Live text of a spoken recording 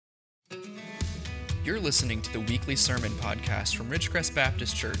You're listening to the weekly sermon podcast from Ridgecrest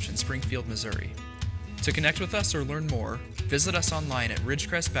Baptist Church in Springfield, Missouri. To connect with us or learn more, visit us online at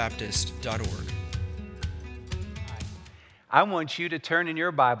ridgecrestbaptist.org. I want you to turn in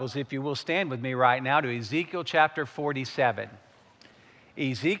your Bibles, if you will stand with me right now, to Ezekiel chapter 47.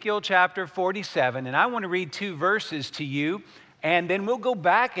 Ezekiel chapter 47, and I want to read 2 verses to you, and then we'll go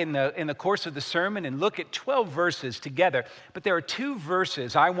back in the course of the sermon and look at 12 verses together. But there are 2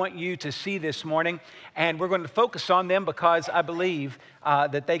 verses I want you to see this morning, and we're going to focus on them because I believe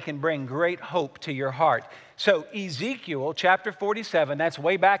that they can bring great hope to your heart. So Ezekiel chapter 47, that's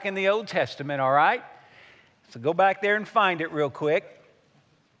way back in the Old Testament, all right? So go back there and find it real quick.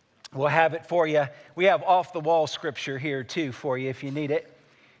 We'll have it for you. We have off-the-wall scripture here too for you if you need it.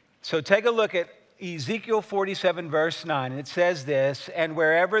 So take a look at Ezekiel 47 verse 9, and it says this, "And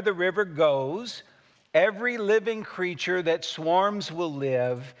wherever the river goes, every living creature that swarms will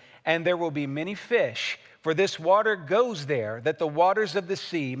live, and there will be many fish. For this water goes there, that the waters of the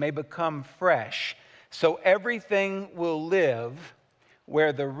sea may become fresh. So everything will live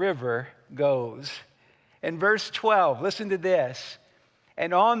where the river goes." In verse 12, listen to this.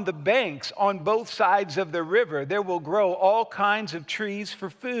 "And on the banks, on both sides of the river, there will grow all kinds of trees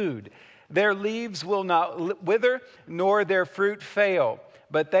for food. Their leaves will not wither, nor their fruit fail,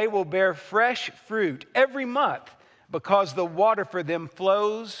 but they will bear fresh fruit every month, because the water for them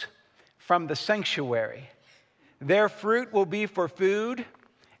flows from the sanctuary. Their fruit will be for food,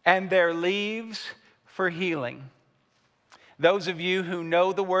 and their leaves for healing." Those of you who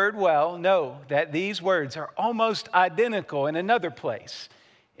know the word well know that these words are almost identical in another place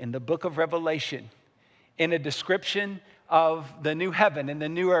in the book of Revelation, in a description of the new heaven and the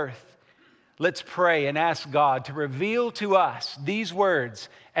new earth. Let's pray and ask God to reveal to us these words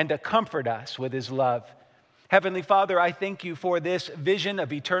and to comfort us with His love. Heavenly Father, I thank You for this vision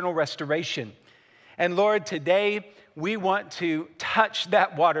of eternal restoration. And Lord, today we want to touch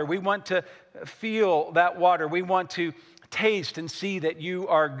that water. We want to feel that water. We want to taste and see that You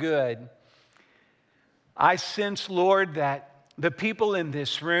are good. I sense, Lord, that the people in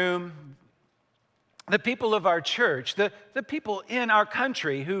this room, the people of our church, the people in our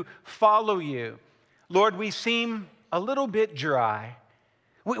country who follow You, Lord, we seem a little bit dry.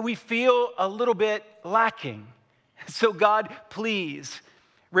 We feel a little bit lacking. So God, please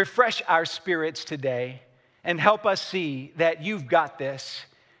refresh our spirits today and help us see that You've got this.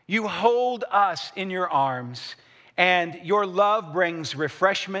 You hold us in Your arms, and Your love brings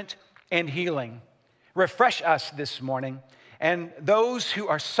refreshment and healing. Refresh us this morning. And those who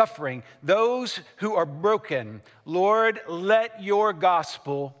are suffering, those who are broken, Lord, let Your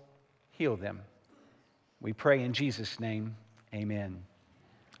gospel heal them. We pray in Jesus' name, amen.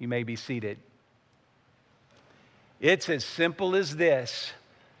 You may be seated. It's as simple as this.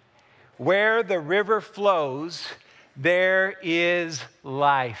 Where the river flows, there is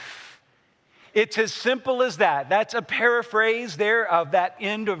life. It's as simple as that. That's a paraphrase there of that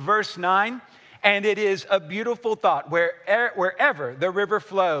end of verse 9. And it is a beautiful thought. Wherever the river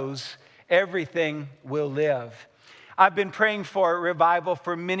flows, everything will live. I've been praying for revival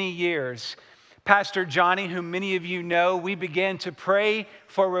for many years. Pastor Johnny, whom many of you know, we began to pray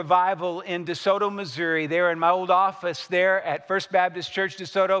for revival in DeSoto, Missouri, there in my old office there at First Baptist Church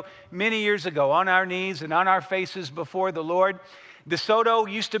DeSoto many years ago, on our knees and on our faces before the Lord. DeSoto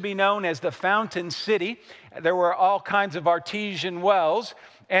used to be known as the Fountain City. There were all kinds of artesian wells.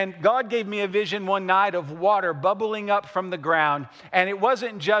 And God gave me a vision one night of water bubbling up from the ground. And it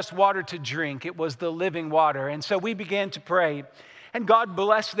wasn't just water to drink, it was the living water. And so we began to pray. And God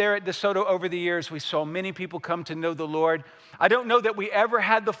blessed there at DeSoto over the years. We saw many people come to know the Lord. I don't know that we ever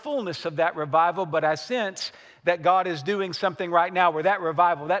had the fullness of that revival, but I sense that God is doing something right now where that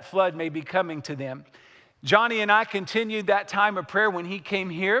revival, that flood may be coming to them. Johnny and I continued that time of prayer when he came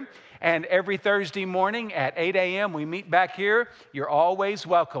here. And every Thursday morning at 8 a.m. we meet back here. You're always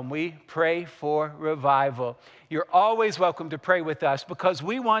welcome. We pray for revival. You're always welcome to pray with us because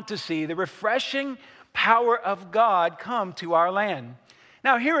we want to see the refreshing power of God come to our land.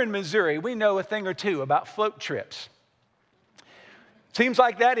 Now, here in Missouri, we know a thing or two about float trips. Seems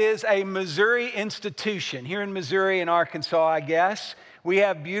like that is a Missouri institution. Here in Missouri and Arkansas, I guess. We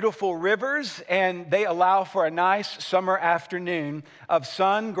have beautiful rivers, and they allow for a nice summer afternoon of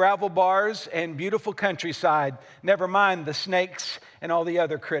sun, gravel bars, and beautiful countryside. Never mind the snakes and all the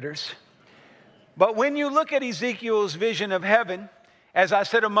other critters. But when you look at Ezekiel's vision of heaven, as I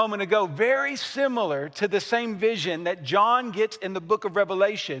said a moment ago, very similar to the same vision that John gets in the book of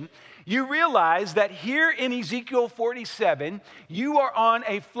Revelation, you realize that here in Ezekiel 47, you are on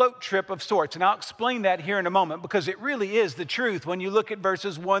a float trip of sorts. And I'll explain that here in a moment because it really is the truth when you look at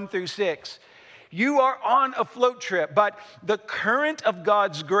verses 1 through 6. You are on a float trip, but the current of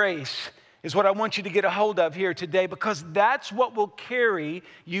God's grace is what I want you to get a hold of here today, because that's what will carry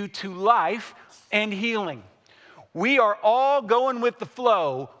you to life and healing. We are all going with the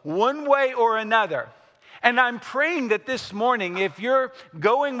flow one way or another. And I'm praying that this morning, if you're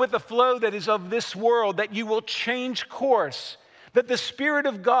going with the flow that is of this world, that you will change course, that the Spirit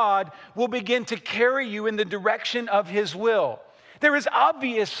of God will begin to carry you in the direction of His will. There is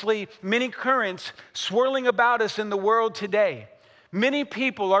obviously many currents swirling about us in the world today. Many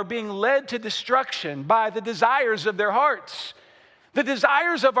people are being led to destruction by the desires of their hearts. The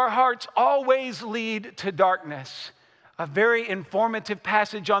desires of our hearts always lead to darkness. A very informative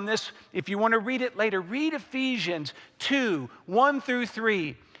passage on this. If you want to read it later, read Ephesians 2, 1 through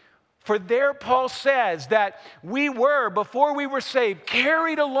 3. For there Paul says that we were, before we were saved,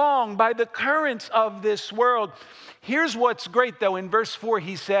 carried along by the currents of this world. Here's what's great though. In verse 4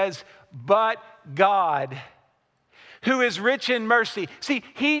 he says, but God, who is rich in mercy. See,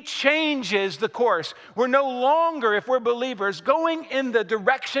 He changes the course. We're no longer, if we're believers, going in the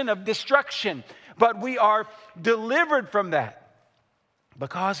direction of destruction, but we are delivered from that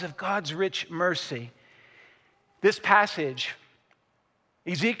because of God's rich mercy. This passage,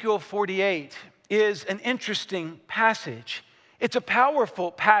 Ezekiel 48, is an interesting passage. It's a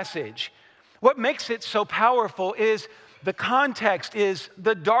powerful passage. What makes it so powerful is the context is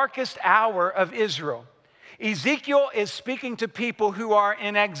the darkest hour of Israel. Ezekiel is speaking to people who are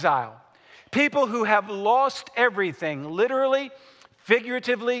in exile, people who have lost everything, literally,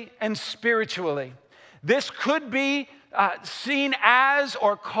 figuratively, and spiritually. This could be seen as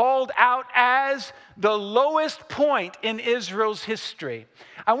or called out as the lowest point in Israel's history.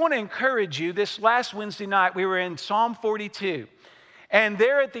 I want to encourage you, this last Wednesday night, we were in Psalm 42. And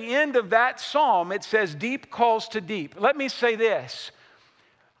there at the end of that psalm, it says, deep calls to deep. Let me say this.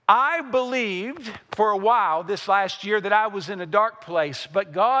 I believed for a while this last year that I was in a dark place,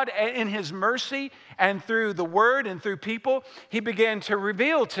 but God, in His mercy and through the Word and through people, He began to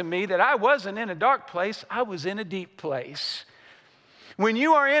reveal to me that I wasn't in a dark place, I was in a deep place. When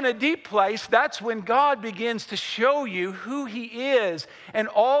you are in a deep place, that's when God begins to show you who He is and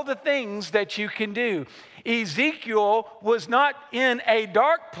all the things that you can do. Ezekiel was not in a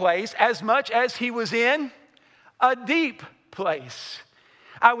dark place as much as he was in a deep place.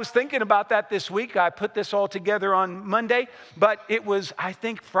 I was thinking about that this week. I put this all together on Monday, but it was, I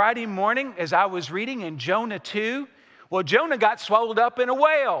think, Friday morning as I was reading in Jonah 2. Well, Jonah got swallowed up in a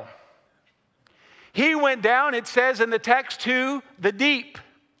whale. He went down, it says in the text, to the deep.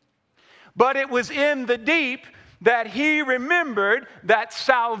 But it was in the deep that he remembered that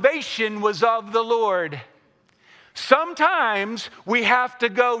salvation was of the Lord. Sometimes we have to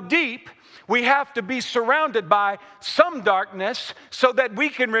go deep. We have to be surrounded by some darkness so that we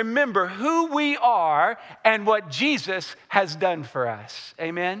can remember who we are and what Jesus has done for us.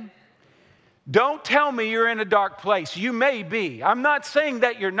 Amen? Don't tell me you're in a dark place. You may be. I'm not saying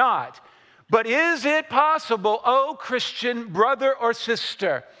that you're not. But is it possible, oh Christian brother or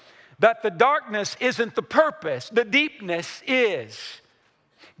sister, that the darkness isn't the purpose, the deepness is?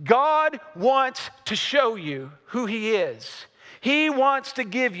 God wants to show you who He is. He wants to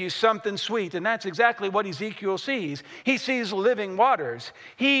give you something sweet, and that's exactly what Ezekiel sees. He sees living waters.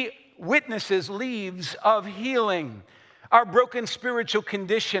 He witnesses leaves of healing. Our broken spiritual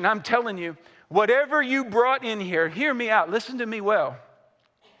condition, I'm telling you, whatever you brought in here, hear me out, listen to me well.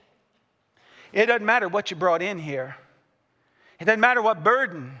 It doesn't matter what you brought in here. It doesn't matter what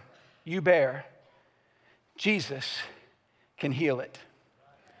burden you bear. Jesus can heal it.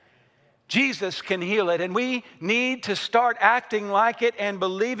 Jesus can heal it, and we need to start acting like it and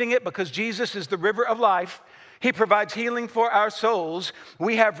believing it because Jesus is the river of life. He provides healing for our souls.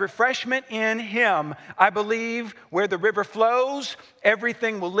 We have refreshment in Him. I believe where the river flows,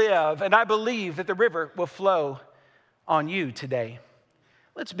 everything will live, and I believe that the river will flow on you today.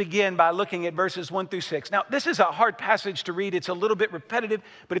 Let's begin by looking at verses 1 through 6. Now, this is a hard passage to read. It's a little bit repetitive,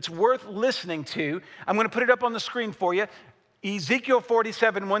 but it's worth listening to. I'm going to put it up on the screen for you. Ezekiel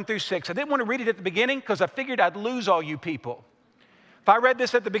 47, 1 through 6. I didn't want to read it at the beginning because I figured I'd lose all you people. If I read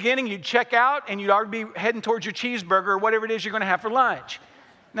this at the beginning, you'd check out and you'd already be heading towards your cheeseburger or whatever it is you're going to have for lunch.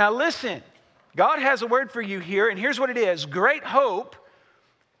 Now listen, God has a word for you here, and here's what it is. Great hope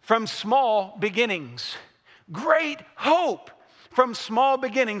from small beginnings. Great hope from small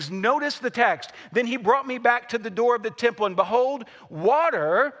beginnings. Notice the text. Then He brought me back to the door of the temple, and behold,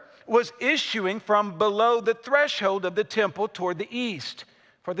 water was issuing from below the threshold of the temple toward the east,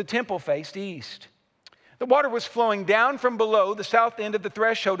 for the temple faced east. The water was flowing down from below the south end of the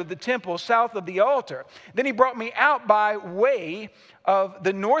threshold of the temple, south of the altar. Then he brought me out by way of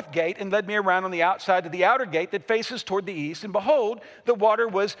the north gate and led me around on the outside to the outer gate that faces toward the east. And behold, the water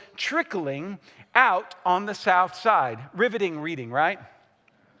was trickling out on the south side. Riveting reading, right?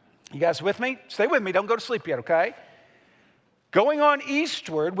 You guys with me? Stay with me. Don't go to sleep yet, okay? Going on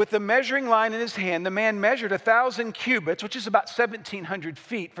eastward with the measuring line in his hand, the man measured 1,000 cubits, which is about 1,700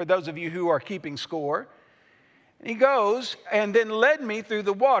 feet for those of you who are keeping score. He goes and then led me through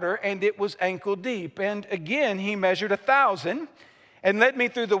the water, and it was ankle deep. And again, he measured 1,000 and led me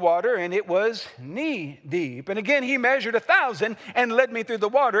through the water, and it was knee deep. And again, he measured 1,000 and led me through the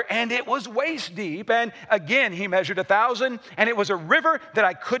water, and it was waist deep. And again, he measured 1,000, and it was a river that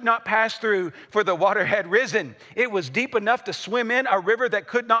I could not pass through, for the water had risen. It was deep enough to swim in, a river that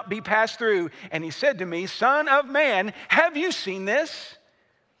could not be passed through. And he said to me, Son of man, have you seen this?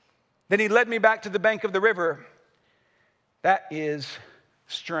 Then he led me back to the bank of the river. That is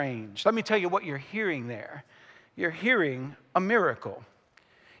strange. Let me tell you what you're hearing there. You're hearing a miracle.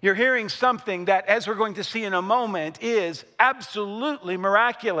 You're hearing something that, as we're going to see in a moment, is absolutely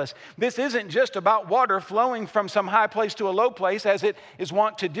miraculous. This isn't just about water flowing from some high place to a low place, as it is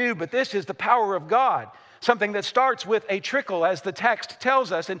wont to do, but this is the power of God. Something that starts with a trickle, as the text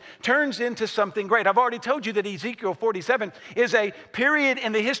tells us, and turns into something great. I've already told you that Ezekiel 47 is a period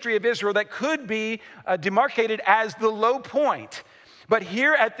in the history of Israel that could be demarcated as the low point. But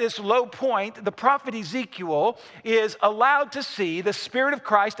here at this low point, the prophet Ezekiel is allowed to see the Spirit of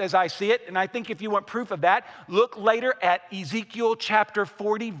Christ as I see it. And I think if you want proof of that, look later at Ezekiel chapter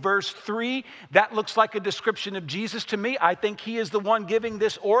 40, verse 3. That looks like a description of Jesus to me. I think he is the one giving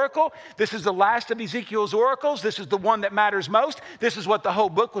this oracle. This is the last of Ezekiel's oracles. This is the one that matters most. This is what the whole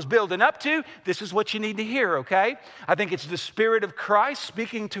book was building up to. This is what you need to hear, okay? I think it's the Spirit of Christ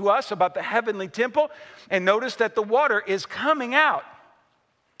speaking to us about the heavenly temple. And notice that the water is coming out.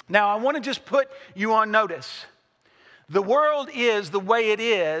 Now, I want to just put you on notice. The world is the way it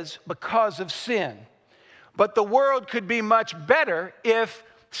is because of sin. But the world could be much better if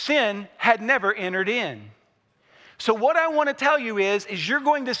sin had never entered in. So what I want to tell you is you're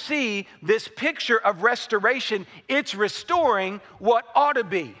going to see this picture of restoration. It's restoring what ought to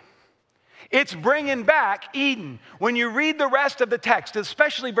be. It's bringing back Eden. When you read the rest of the text,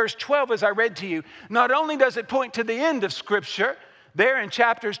 especially verse 12 as I read to you, not only does it point to the end of Scripture, there in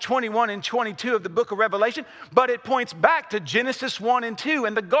chapters 21 and 22 of the book of Revelation, but it points back to Genesis 1 and 2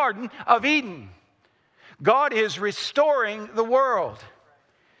 and the Garden of Eden. God is restoring the world.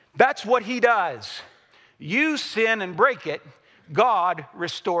 That's what he does. You sin and break it, God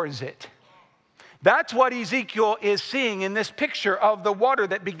restores it. That's what Ezekiel is seeing in this picture of the water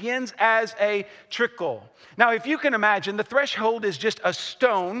that begins as a trickle. Now, if you can imagine, the threshold is just a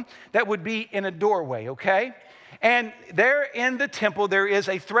stone that would be in a doorway, okay? And there in the temple, there is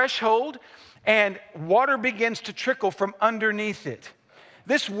a threshold, and water begins to trickle from underneath it.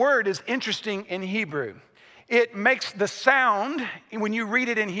 This word is interesting in Hebrew. It makes the sound, when you read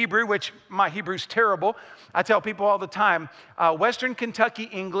it in Hebrew, which my Hebrew's terrible. I tell people all the time, Western Kentucky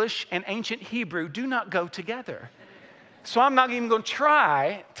English and ancient Hebrew do not go together. So I'm not even going to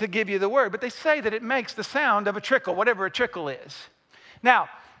try to give you the word, but they say that it makes the sound of a trickle, whatever a trickle is. Now,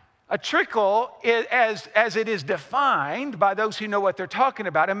 a trickle, as it is defined by those who know what they're talking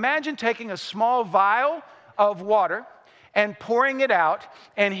about, imagine taking a small vial of water and pouring it out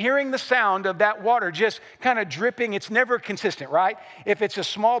and hearing the sound of that water just kind of dripping. It's never consistent, right? If it's a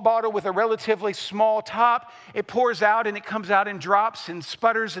small bottle with a relatively small top, it pours out and it comes out in drops and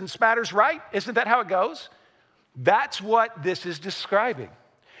sputters and spatters, right? Isn't that how it goes? That's what this is describing.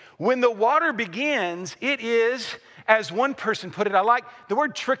 When the water begins, it is, as one person put it, the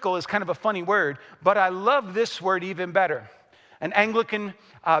word trickle is kind of a funny word, but I love this word even better. An Anglican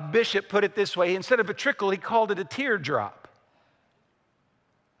bishop put it this way. Instead of a trickle, he called it a teardrop.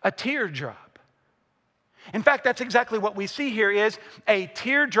 A teardrop. In fact, that's exactly what we see here is a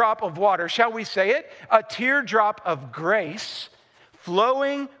teardrop of water. Shall we say it? A teardrop of grace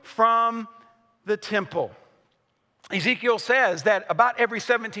flowing from the temple. Ezekiel says that about every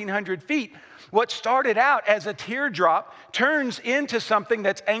 1,700 feet, what started out as a teardrop turns into something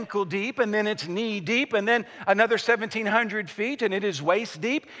that's ankle deep, and then it's knee deep, and then another 1,700 feet, and it is waist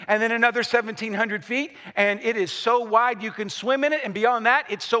deep, and then another 1,700 feet, and it is so wide you can swim in it, and beyond that,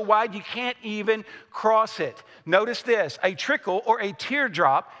 it's so wide you can't even cross it. Notice this, a trickle or a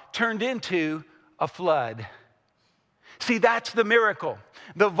teardrop turned into a flood. See, that's the miracle.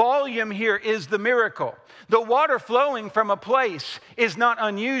 The volume here is the miracle. The water flowing from a place is not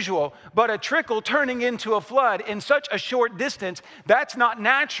unusual, but a trickle turning into a flood in such a short distance, that's not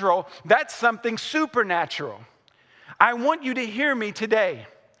natural. That's something supernatural. I want you to hear me today.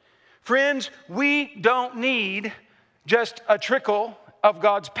 Friends, we don't need just a trickle of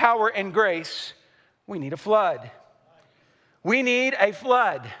God's power and grace. We need a flood. We need a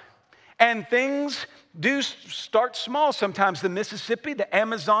flood. And things do start small sometimes. The Mississippi, the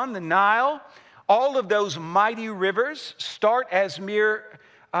Amazon, the Nile, all of those mighty rivers start as mere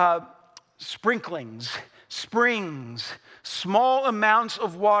sprinklings, springs, small amounts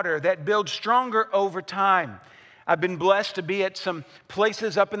of water that build stronger over time. I've been blessed to be at some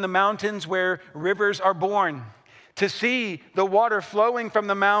places up in the mountains where rivers are born, to see the water flowing from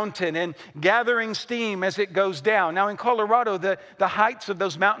the mountain and gathering steam as it goes down. Now in Colorado, the heights of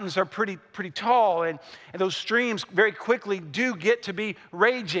those mountains are pretty tall, and those streams very quickly do get to be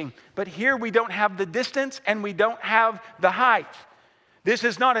raging. But here we don't have the distance and we don't have the height. This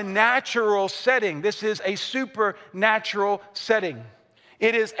is not a natural setting. This is a supernatural setting.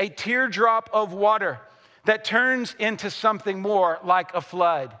 It is a teardrop of water that turns into something more like a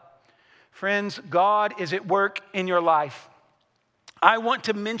flood. Friends, God is at work in your life. I want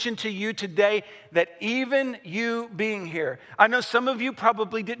to mention to you today that even you being here, I know some of you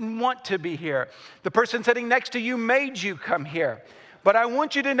probably didn't want to be here. The person sitting next to you made you come here. But I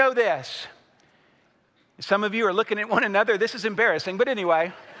want you to know this. Some of you are looking at one another. This is embarrassing, but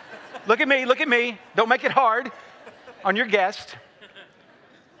anyway, look at me. Don't make it hard on your guest.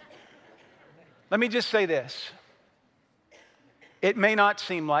 Let me just say this. It may not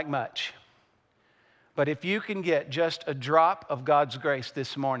seem like much, but if you can get just a drop of God's grace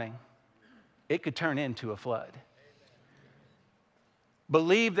this morning, it could turn into a flood.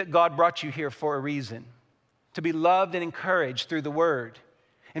 Believe that God brought you here for a reason, to be loved and encouraged through the Word.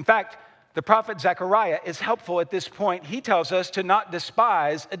 In fact, the prophet Zechariah is helpful at this point. He tells us to not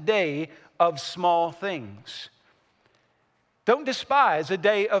despise a day of small things. Don't despise a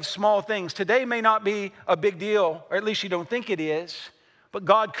day of small things. Today may not be a big deal, or at least you don't think it is, but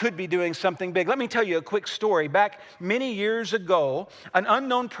God could be doing something big. Let me tell you a quick story. Back many years ago, an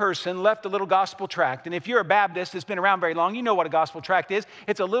unknown person left a little gospel tract. And if you're a Baptist that's been around very long, you know what a gospel tract is.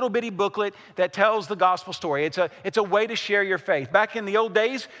 It's a little bitty booklet that tells the gospel story. It's a way to share your faith. Back in the old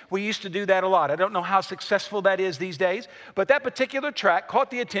days, we used to do that a lot. I don't know how successful that is these days, but that particular tract caught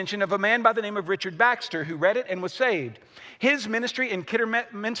the attention of a man by the name of Richard Baxter, who read it and was saved. His ministry in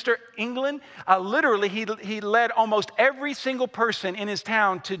Kidderminster, England, literally he led almost every single person in his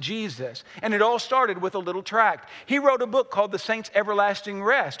town to Jesus. And it all started with a little tract. He wrote a book called The Saints' Everlasting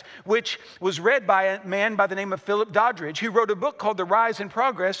Rest, which was read by a man by the name of Philip Doddridge, who wrote a book called The Rise and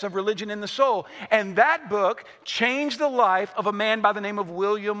Progress of Religion in the Soul. And that book changed the life of a man by the name of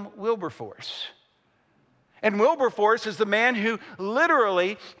William Wilberforce. And Wilberforce is the man who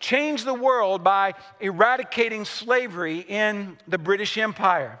literally changed the world by eradicating slavery in the British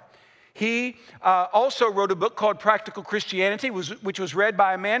Empire. He also wrote a book called Practical Christianity, which was read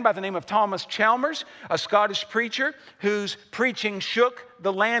by a man by the name of Thomas Chalmers, a Scottish preacher whose preaching shook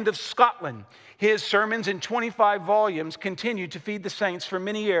the land of Scotland. His sermons in 25 volumes continued to feed the saints for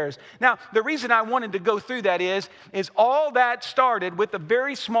many years. Now, the reason I wanted to go through that is all that started with a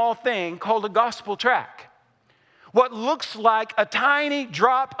very small thing called a gospel tract. What looks like a tiny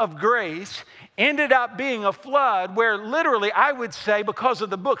drop of grace ended up being a flood where literally, I would say, because of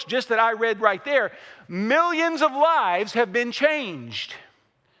the books just that I read right there, millions of lives have been changed.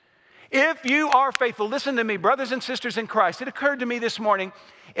 If you are faithful, listen to me, brothers and sisters in Christ, it occurred to me this morning,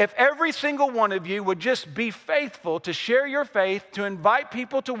 if every single one of you would just be faithful to share your faith, to invite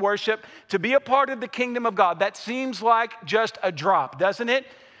people to worship, to be a part of the kingdom of God, that seems like just a drop, doesn't it?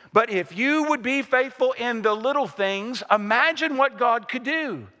 But if you would be faithful in the little things, imagine what God could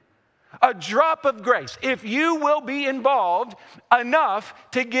do. A drop of grace. If you will be involved enough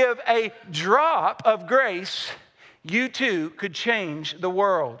to give a drop of grace, you too could change the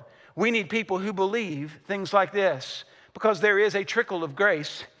world. We need people who believe things like this because there is a trickle of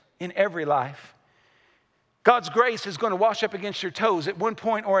grace in every life. God's grace is going to wash up against your toes at one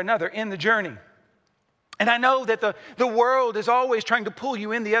point or another in the journey. And I know that the world is always trying to pull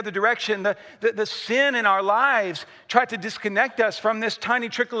you in the other direction. The sin in our lives try to disconnect us from this tiny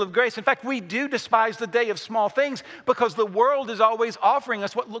trickle of grace. In fact, we do despise the day of small things because the world is always offering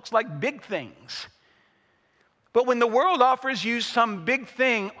us what looks like big things. But when the world offers you some big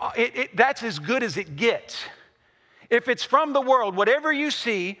thing, that's as good as it gets. If it's from the world, whatever you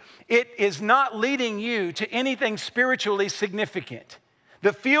see, it is not leading you to anything spiritually significant.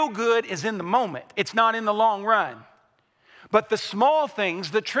 The feel good is in the moment. It's not in the long run. But the small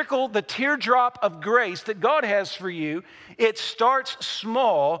things, the trickle, the teardrop of grace that God has for you, it starts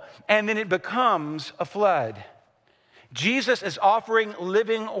small and then it becomes a flood. Jesus is offering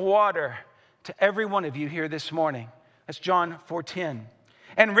living water to every one of you here this morning. That's John 4:10.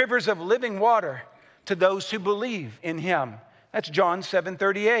 And rivers of living water to those who believe in him. That's John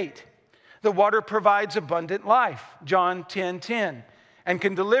 7:38. The water provides abundant life, John 10:10, and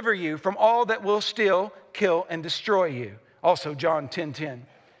can deliver you from all that will steal, kill, and destroy you. Also John 10:10.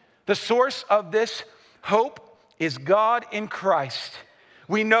 The source of this hope is God in Christ.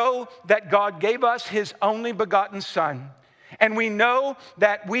 We know that God gave us his only begotten Son, and we know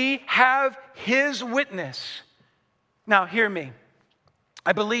that we have his witness. Now, hear me.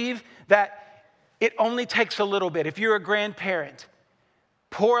 I believe that it only takes a little bit. If you're a grandparent,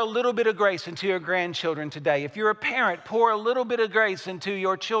 pour a little bit of grace into your grandchildren today. If you're a parent, pour a little bit of grace into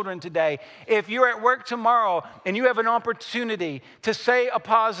your children today. If you're at work tomorrow and you have an opportunity to say a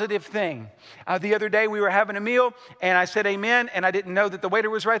positive thing. The other day we were having a meal and I said amen, and I didn't know that the waiter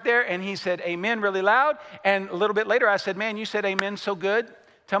was right there, and he said amen really loud. And a little bit later I said, man, you said amen so good.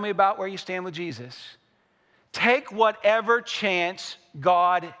 Tell me about where you stand with Jesus. Take whatever chance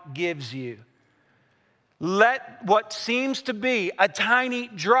God gives you. Let what seems to be a tiny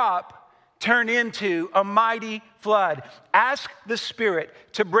drop turn into a mighty flood. Ask the Spirit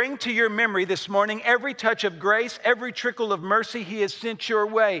to bring to your memory this morning every touch of grace, every trickle of mercy he has sent your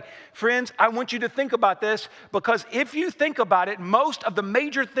way. Friends, I want you to think about this, because if you think about it, most of the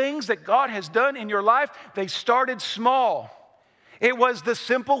major things that God has done in your life, they started small. It was the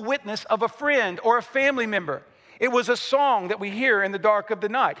simple witness of a friend or a family member. It was a song that we hear in the dark of the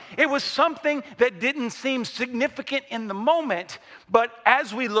night. It was something that didn't seem significant in the moment, but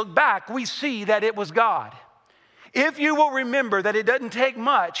as we look back, we see that it was God. If you will remember that it doesn't take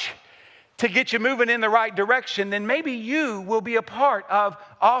much to get you moving in the right direction, then maybe you will be a part of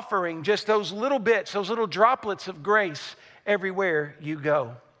offering just those little bits, those little droplets of grace everywhere you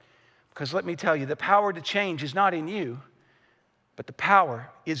go. Because let me tell you, the power to change is not in you, but the power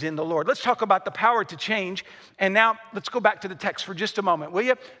is in the Lord. Let's talk about the power to change. And now let's go back to the text for just a moment, will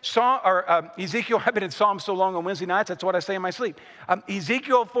you? Ezekiel, I've been in Psalms so long on Wednesday nights, that's what I say in my sleep.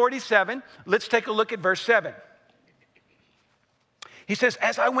 Ezekiel 47, let's take a look at verse 7. He says,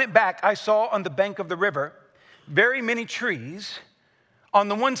 as I went back, I saw on the bank of the river very many trees on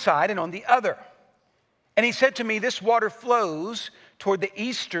the one side and on the other. And he said to me, this water flows toward the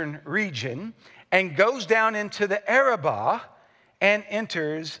eastern region and goes down into the Arabah and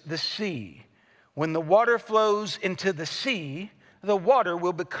enters the sea. When the water flows into the sea, the water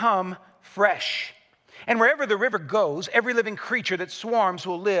will become fresh. And wherever the river goes, every living creature that swarms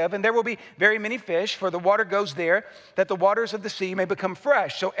will live, and there will be very many fish, for the water goes there, that the waters of the sea may become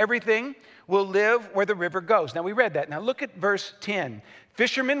fresh. So everything will live where the river goes. Now we read that. Now look at verse 10.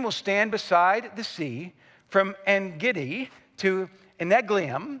 Fishermen will stand beside the sea from En-Gedi to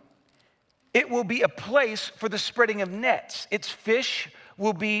Eneglaim. It will be a place for the spreading of nets. Its fish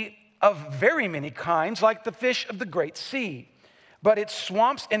will be of very many kinds, like the fish of the great sea. But its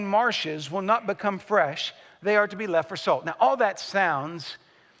swamps and marshes will not become fresh. They are to be left for salt. Now, all that sounds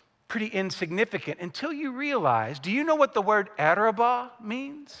pretty insignificant until you realize, do you know what the word Arabah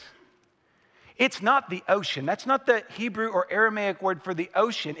means? It's not the ocean. That's not the Hebrew or Aramaic word for the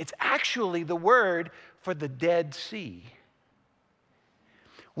ocean. It's actually the word for the Dead Sea.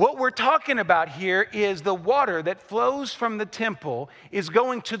 What we're talking about here is the water that flows from the temple is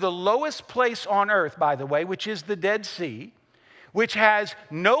going to the lowest place on earth, by the way, which is the Dead Sea, which has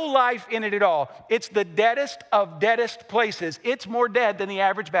no life in it at all. It's the deadest of deadest places. It's more dead than the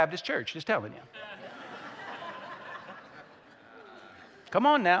average Baptist church, just telling you. Come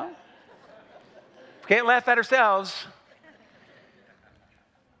on now. Can't laugh at ourselves.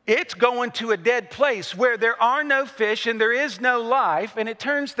 It's going to a dead place where there are no fish and there is no life, and it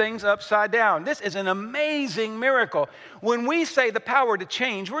turns things upside down. This is an amazing miracle. When we say the power to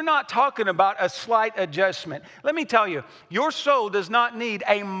change, we're not talking about a slight adjustment. Let me tell you, your soul does not need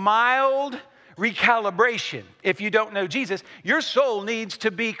a mild recalibration. If you don't know Jesus, your soul needs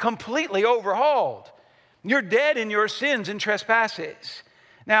to be completely overhauled. You're dead in your sins and trespasses.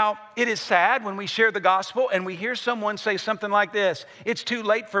 Now, it is sad when we share the gospel and we hear someone say something like this, it's too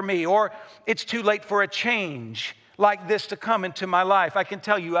late for me, or it's too late for a change like this to come into my life. I can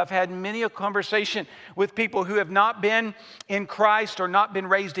tell you, I've had many a conversation with people who have not been in Christ or not been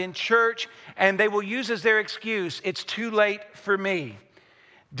raised in church, and they will use as their excuse, it's too late for me.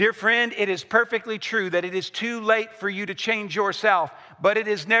 Dear friend, it is perfectly true that it is too late for you to change yourself, but it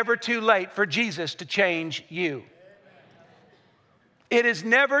is never too late for Jesus to change you. It is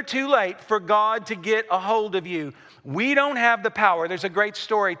never too late for God to get a hold of you. We don't have the power. There's a great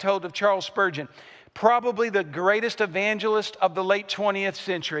story told of Charles Spurgeon, probably the greatest evangelist of the late 20th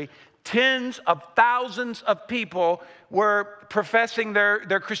century. Tens of thousands of people were professing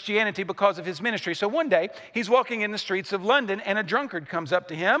their Christianity because of his ministry. So one day, he's walking in the streets of London, and a drunkard comes up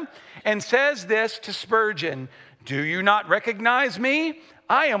to him and says this to Spurgeon, "Do you not recognize me?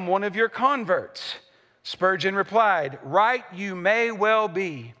 I am one of your converts." Spurgeon replied, "Right you may well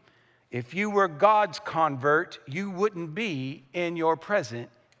be. If you were God's convert, you wouldn't be in your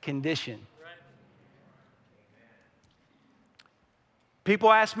present condition."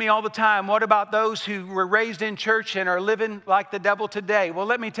 People ask me all the time, what about those who were raised in church and are living like the devil today? Well,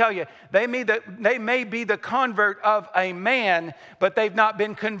 let me tell you, they may be the convert of a man, but they've not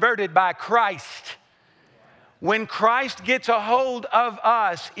been converted by Christ. When Christ gets a hold of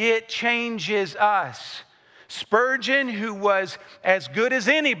us, it changes us. Spurgeon, who was as good as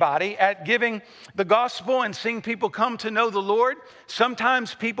anybody at giving the gospel and seeing people come to know the Lord,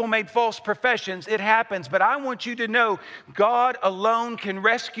 sometimes people made false professions. It happens. But I want you to know God alone can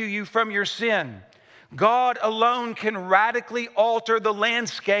rescue you from your sin. God alone can radically alter the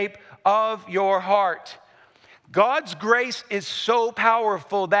landscape of your heart. God's grace is so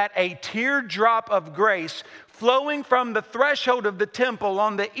powerful that a teardrop of grace flowing from the threshold of the temple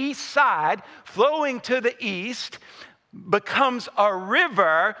on the east side, flowing to the east, becomes a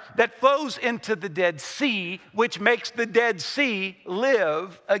river that flows into the Dead Sea, which makes the Dead Sea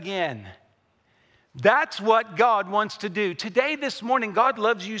live again. That's what God wants to do. Today, this morning, God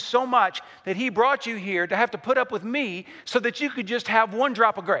loves you so much that He brought you here to have to put up with me so that you could just have one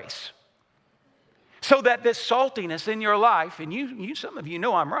drop of grace. So that this saltiness in your life, and you some of you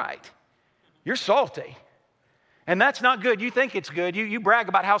know I'm right. You're salty. And that's not good. You think it's good. You brag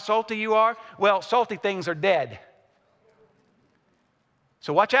about how salty you are. Well, salty things are dead.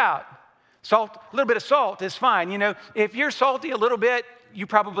 So watch out. Salt, a little bit of salt is fine. You know, if you're salty a little bit, you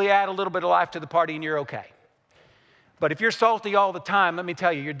probably add a little bit of life to the party and you're okay. But if you're salty all the time, let me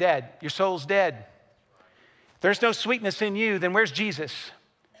tell you, you're dead. Your soul's dead. If there's no sweetness in you, then where's Jesus?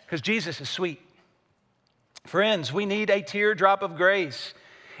 Because Jesus is sweet. Friends, we need a teardrop of grace.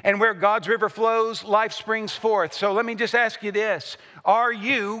 And where God's river flows, life springs forth. So let me just ask you this. Are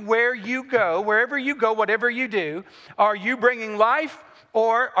you, where you go, wherever you go, whatever you do, are you bringing life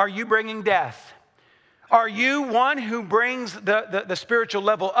or are you bringing death? Are you one who brings the spiritual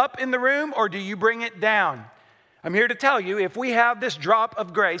level up in the room, or do you bring it down? I'm here to tell you, if we have this drop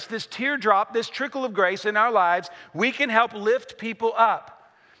of grace, this teardrop, this trickle of grace in our lives, we can help lift people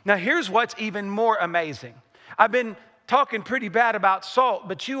up. Now, here's what's even more amazing. I've been talking pretty bad about salt,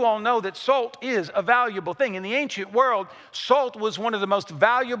 but you all know that salt is a valuable thing. In the ancient world, salt was one of the most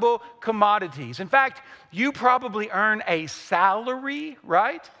valuable commodities. In fact, you probably earn a salary,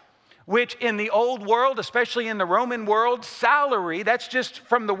 right? Which in the old world, especially in the Roman world, salary, that's just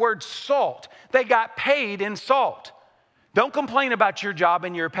from the word salt. They got paid in salt. Don't complain about your job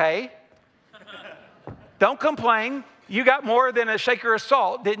and your pay. Don't complain. You got more than a shaker of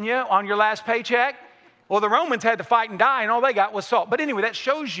salt, didn't you, on your last paycheck? Well, the Romans had to fight and die, and all they got was salt. But anyway, that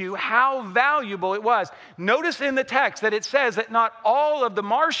shows you how valuable it was. Notice in the text that it says that not all of the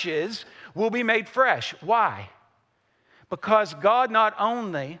marshes will be made fresh. Why? Because God not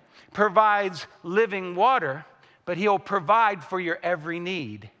only provides living water, but He'll provide for your every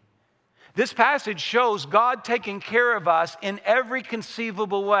need. This passage shows God taking care of us in every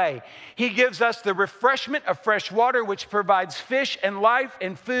conceivable way. He gives us the refreshment of fresh water, which provides fish and life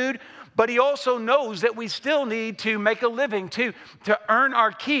and food. But He also knows that we still need to make a living, to earn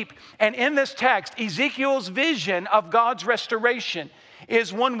our keep. And in this text, Ezekiel's vision of God's restoration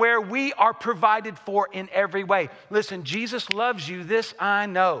is one where we are provided for in every way. Listen, Jesus loves you, this I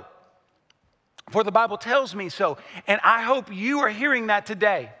know. For the Bible tells me so. And I hope you are hearing that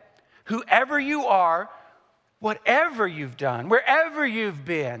today. Whoever you are, whatever you've done, wherever you've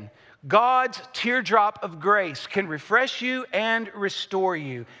been, God's teardrop of grace can refresh you and restore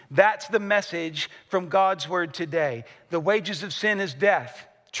you. That's the message from God's word today. The wages of sin is death,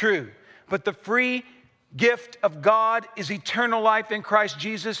 true. But the free gift of God is eternal life in Christ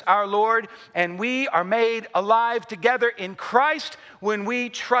Jesus our Lord. And we are made alive together in Christ when we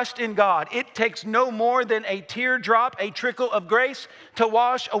trust in God. It takes no more than a teardrop, a trickle of grace to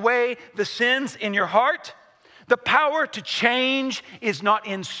wash away the sins in your heart. The power to change is not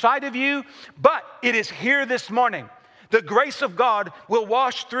inside of you, but it is here this morning. The grace of God will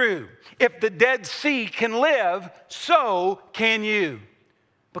wash through. If the Dead Sea can live, so can you.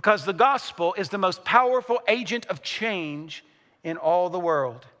 Because the gospel is the most powerful agent of change in all the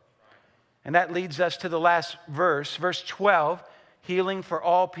world. And that leads us to the last verse, verse 12. healing for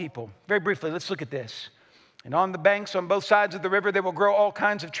all people. Very briefly, let's look at this. And on the banks on both sides of the river, there will grow all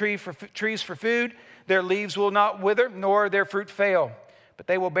kinds of trees for food. Their leaves will not wither, nor their fruit fail. But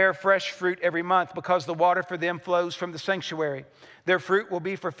they will bear fresh fruit every month, because the water for them flows from the sanctuary. Their fruit will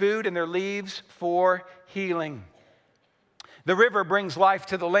be for food, and their leaves for healing. The river brings life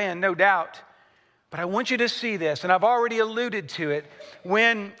to the land, no doubt. But I want you to see this, and I've already alluded to it.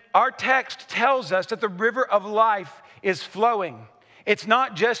 When our text tells us that the river of life is flowing, it's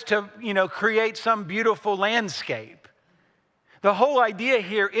not just to, create some beautiful landscape. The whole idea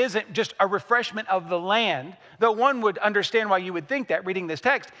here isn't just a refreshment of the land, though one would understand why you would think that reading this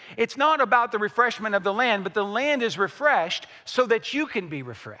text. It's not about the refreshment of the land, but the land is refreshed so that you can be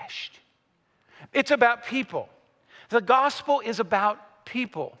refreshed. It's about people. The gospel is about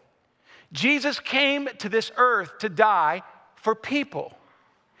people. Jesus came to this earth to die for people.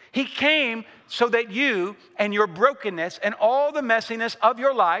 He came so that you and your brokenness and all the messiness of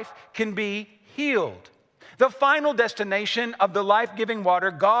your life can be healed. The final destination of the life-giving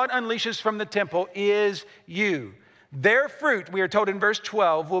water God unleashes from the temple is you. Their fruit, we are told in verse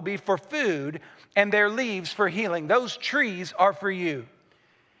 12, will be for food, and their leaves for healing. Those trees are for you.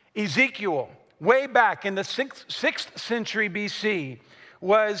 Ezekiel, way back in the 6th century BC,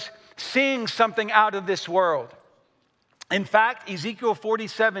 was seeing something out of this world. In fact, Ezekiel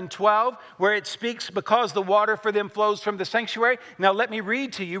 47:12, where it speaks, because the water for them flows from the sanctuary. Now let me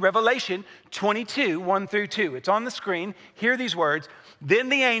read to you Revelation 22, 1 through 2. It's on the screen. Hear these words. Then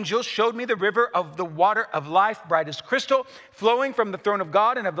the angel showed me the river of the water of life, bright as crystal, flowing from the throne of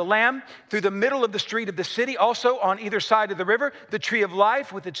God and of the Lamb through the middle of the street of the city. Also on either side of the river, the tree of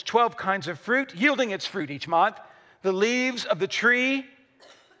life with its 12 kinds of fruit, yielding its fruit each month. The leaves of the tree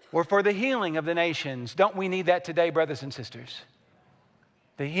were for the healing of the nations. Don't we need that today, brothers and sisters?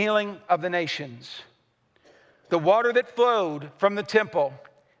 The healing of the nations. The water that flowed from the temple,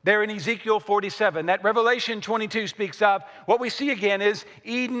 there in Ezekiel 47, that Revelation 22 speaks of, what we see again is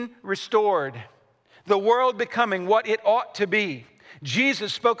Eden restored. The world becoming what it ought to be.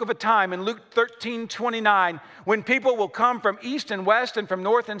 Jesus spoke of a time in Luke 13:29 when people will come from east and west and from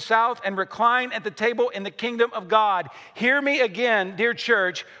north and south and recline at the table in the kingdom of God. Hear me again, dear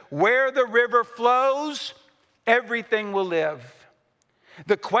church. Where the river flows, everything will live.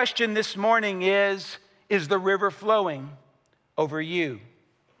 The question this morning is the river flowing over you?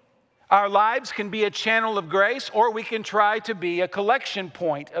 Our lives can be a channel of grace, or we can try to be a collection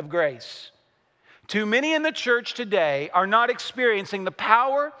point of grace. Too many in the church today are not experiencing the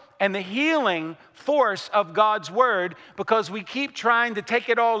power and the healing force of God's word because we keep trying to take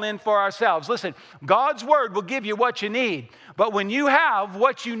it all in for ourselves. Listen, God's word will give you what you need, but when you have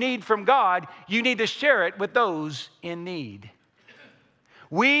what you need from God, you need to share it with those in need.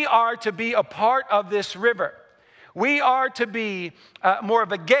 We are to be a part of this river. We are to be more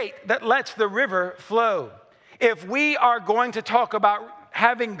of a gate that lets the river flow. If we are going to talk about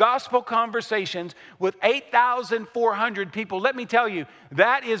having gospel conversations with 8,400 people, let me tell you,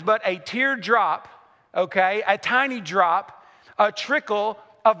 that is but a teardrop, okay, a tiny drop, a trickle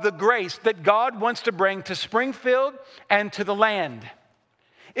of the grace that God wants to bring to Springfield and to the land.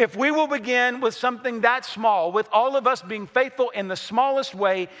 If we will begin with something that small, with all of us being faithful in the smallest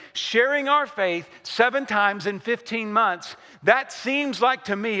way, sharing our faith 7 times in 15 months, that seems like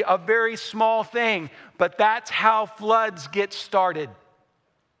to me a very small thing, but that's how floods get started.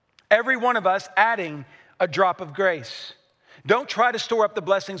 Every one of us adding a drop of grace. Don't try to store up the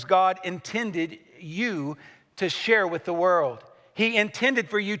blessings God intended you to share with the world. He intended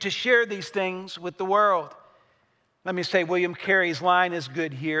for you to share these things with the world. Let me say, William Carey's line is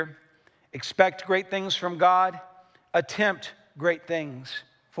good here. Expect great things from God. Attempt great things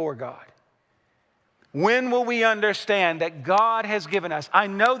for God. When will we understand that God has given us? I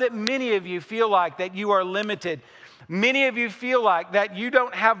know that many of you feel like that you are limited. Many of you feel like that you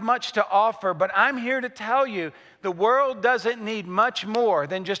don't have much to offer, but I'm here to tell you the world doesn't need much more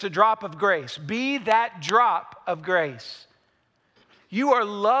than just a drop of grace. Be that drop of grace. You are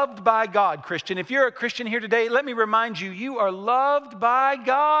loved by God, Christian. If you're a Christian here today, let me remind you, you are loved by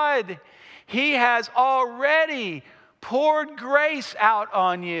God. He has already poured grace out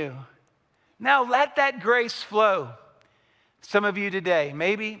on you. Now let that grace flow. Some of you today,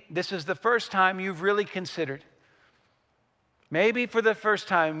 maybe this is the first time you've really considered. Maybe for the first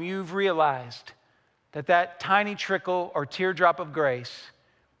time you've realized that tiny trickle or teardrop of grace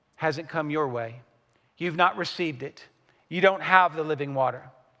hasn't come your way. You've not received it. You don't have the living water.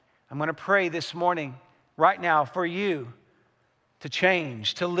 I'm going to pray this morning, right now, for you to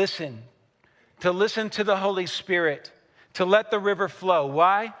change, to listen to the Holy Spirit, to let the river flow.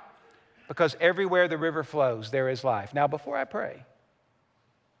 Why? Because everywhere the river flows, there is life. Now, before I pray,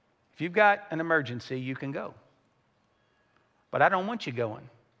 If you've got an emergency, you can go. But I don't want you going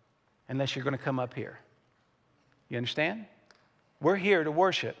unless you're going to come up here. You understand? We're here to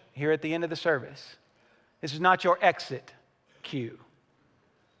worship here at the end of the service. This is not your exit cue.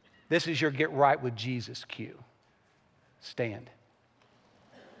 This is your get right with Jesus cue. Stand.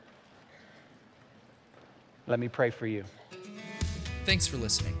 Let me pray for you. Thanks for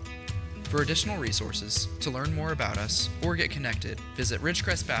listening. For additional resources, to learn more about us, or get connected, visit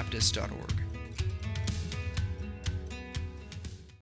ridgecrestbaptist.org.